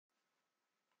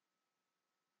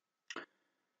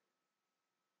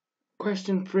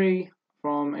Question 3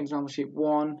 from example sheet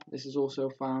 1. This is also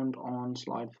found on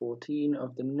slide 14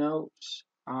 of the notes.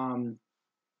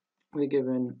 We're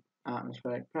given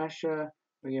atmospheric pressure,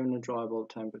 we're given a dry bulb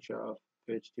temperature of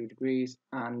 32 degrees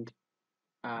and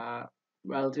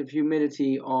relative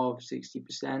humidity of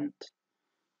 60%.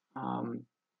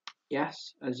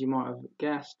 Yes, as you might have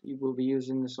guessed, you will be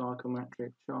using the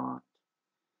psychometric chart.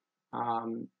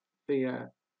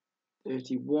 Figure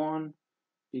 31,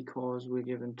 because we're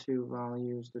given two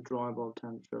values, the dry bulb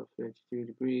temperature of 32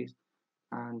 degrees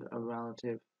and a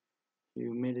relative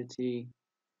humidity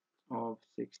of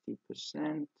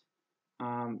 60%.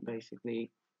 Basically,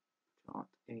 chart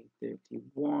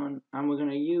A31, and we're going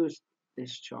to use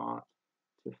this chart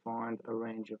to find a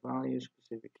range of values: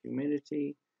 specific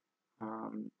humidity,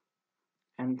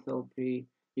 enthalpy.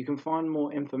 You can find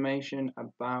more information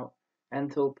about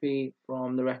enthalpy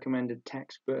from the recommended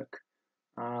textbook,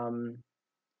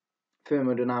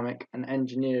 Thermodynamic and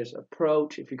Engineer's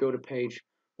Approach. If you go to page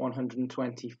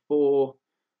 124,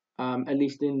 at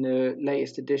least in the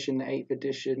latest edition, the 8th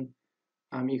edition,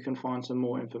 you can find some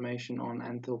more information on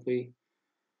enthalpy.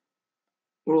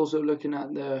 We're also looking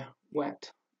at the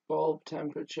wet bulb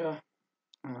temperature,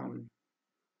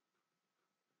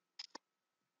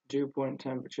 dew point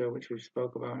temperature, which we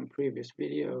spoke about in previous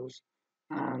videos,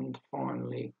 and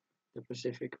finally the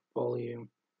specific volume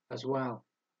as well.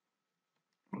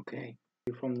 Okay,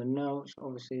 from the notes,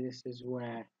 obviously this is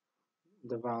where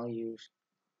the values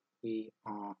we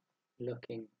are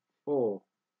looking for.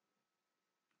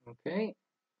 Okay,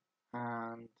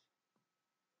 and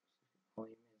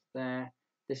volume is there.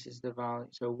 This is the value,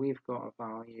 so we've got a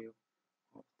value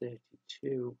of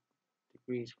 32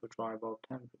 degrees for dry bulb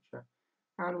temperature,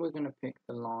 and we're going to pick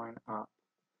the line up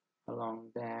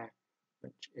along there,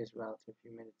 which is relative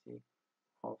humidity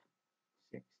of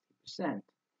 60%.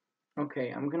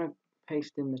 Okay, I'm going to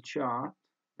paste in the chart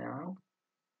now.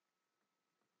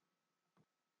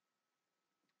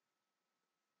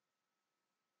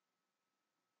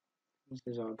 This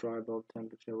is our dry bulb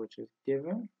temperature, which is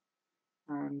given,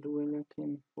 and we're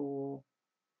looking for,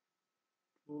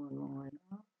 draw a line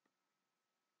up,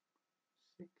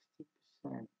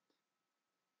 60%.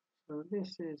 So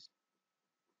this is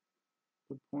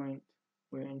the point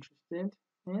we're interested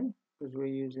in, because we're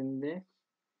using this,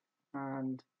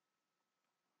 and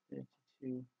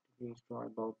 32 degrees dry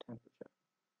bulb temperature.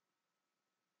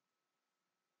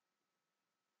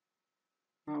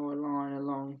 Now a line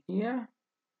along here,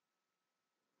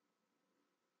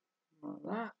 like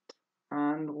that,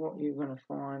 and what you're going to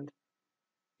find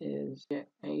is get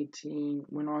 18.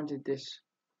 When I did this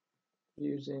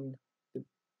using the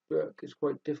book, it's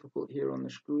quite difficult here on the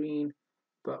screen,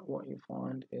 but what you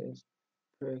find is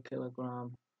per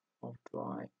kilogram of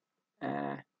dry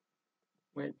air,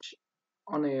 which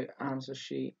on the answer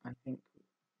sheet I think it's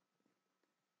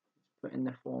put in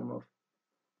the form of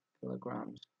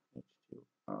kilograms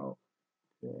H2O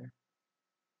per dry air.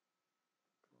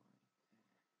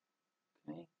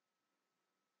 Okay,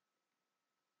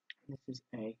 this is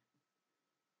A,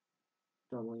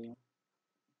 W.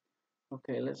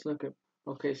 Okay, let's look at,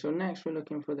 okay, so next we're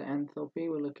looking for the enthalpy.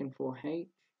 We're looking for H,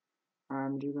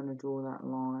 and you're going to draw that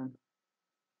line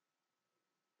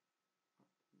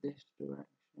this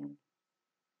direction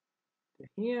to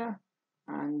here,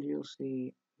 and you'll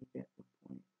see you get the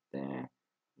point there,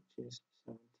 which is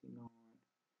 79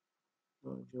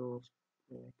 kilojoules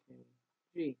per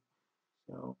kg.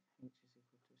 So H is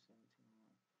equal to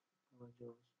 79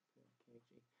 kilojoules per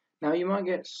kg. Now you might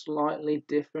get slightly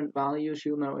different values.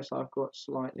 You'll notice I've got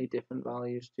slightly different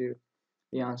values to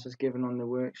the answers given on the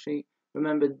worksheet.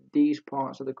 Remember, these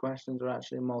parts of the questions are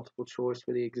actually multiple choice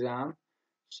for the exam.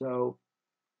 So,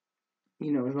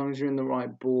 you know, as long as you're in the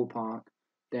right ballpark,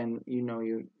 then you know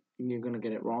you're going to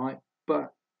get it right.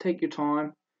 But take your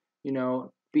time, you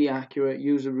know, be accurate,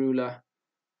 use a ruler,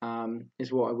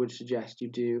 is what I would suggest you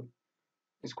do.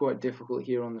 It's quite difficult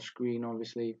here on the screen,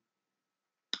 obviously.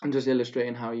 I'm just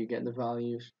illustrating how you get the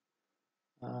values.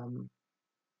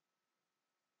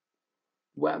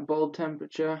 Wet bulb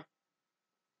temperature,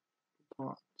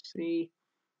 part C.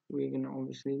 We're going to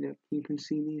obviously look, you can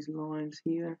see these lines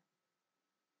here.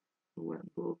 The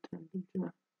wet bulb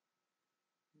temperature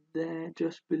there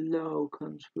just below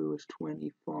comes through as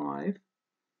 25.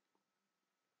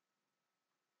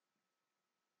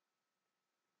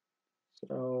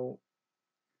 So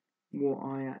what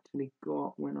I actually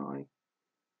got when I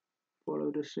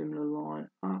followed a similar line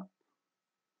up,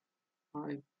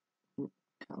 I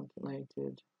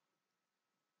calculated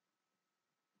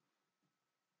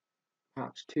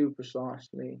perhaps too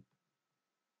precisely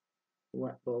the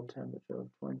wet bulb temperature of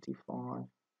 25.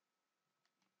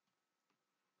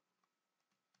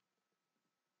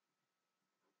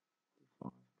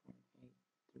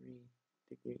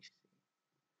 degrees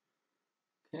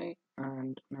C. Okay,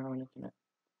 and now we're looking at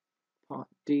part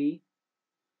D.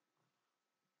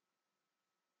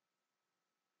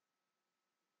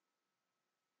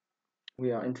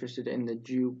 We are interested in the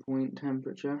dew point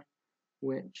temperature,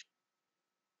 which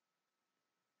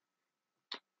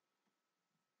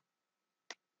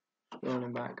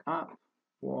scrolling back up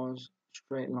was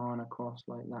straight line across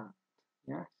like that.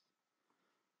 Yes.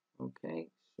 Okay,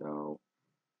 so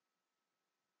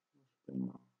let's bring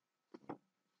that.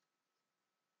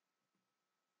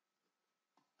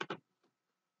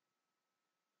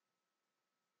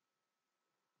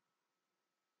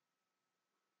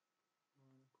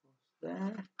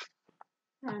 There,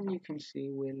 and you can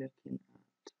see we're looking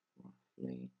at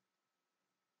roughly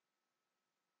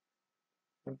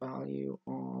a value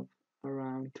of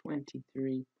around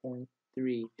 23.3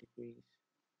 degrees.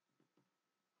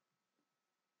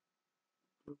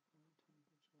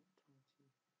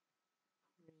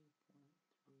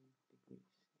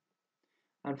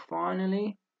 And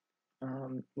finally,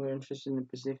 we're interested in the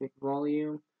Pacific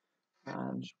volume,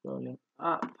 and scrolling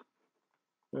up,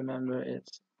 remember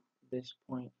it's this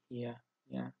point here,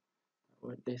 yeah,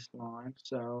 with this line,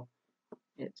 so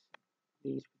it's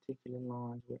these particular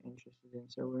lines we're interested in.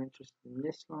 So we're interested in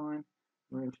this line,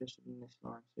 we're interested in this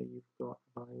line, so you've got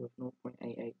a value of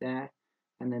 0.88 there,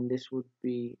 and then this would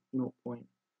be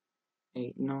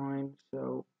 0.89,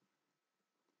 so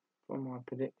from my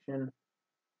prediction,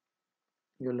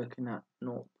 you're looking at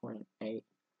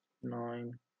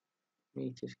 0.89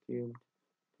 meters cubed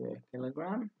per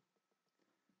kilogram.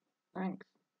 Thanks.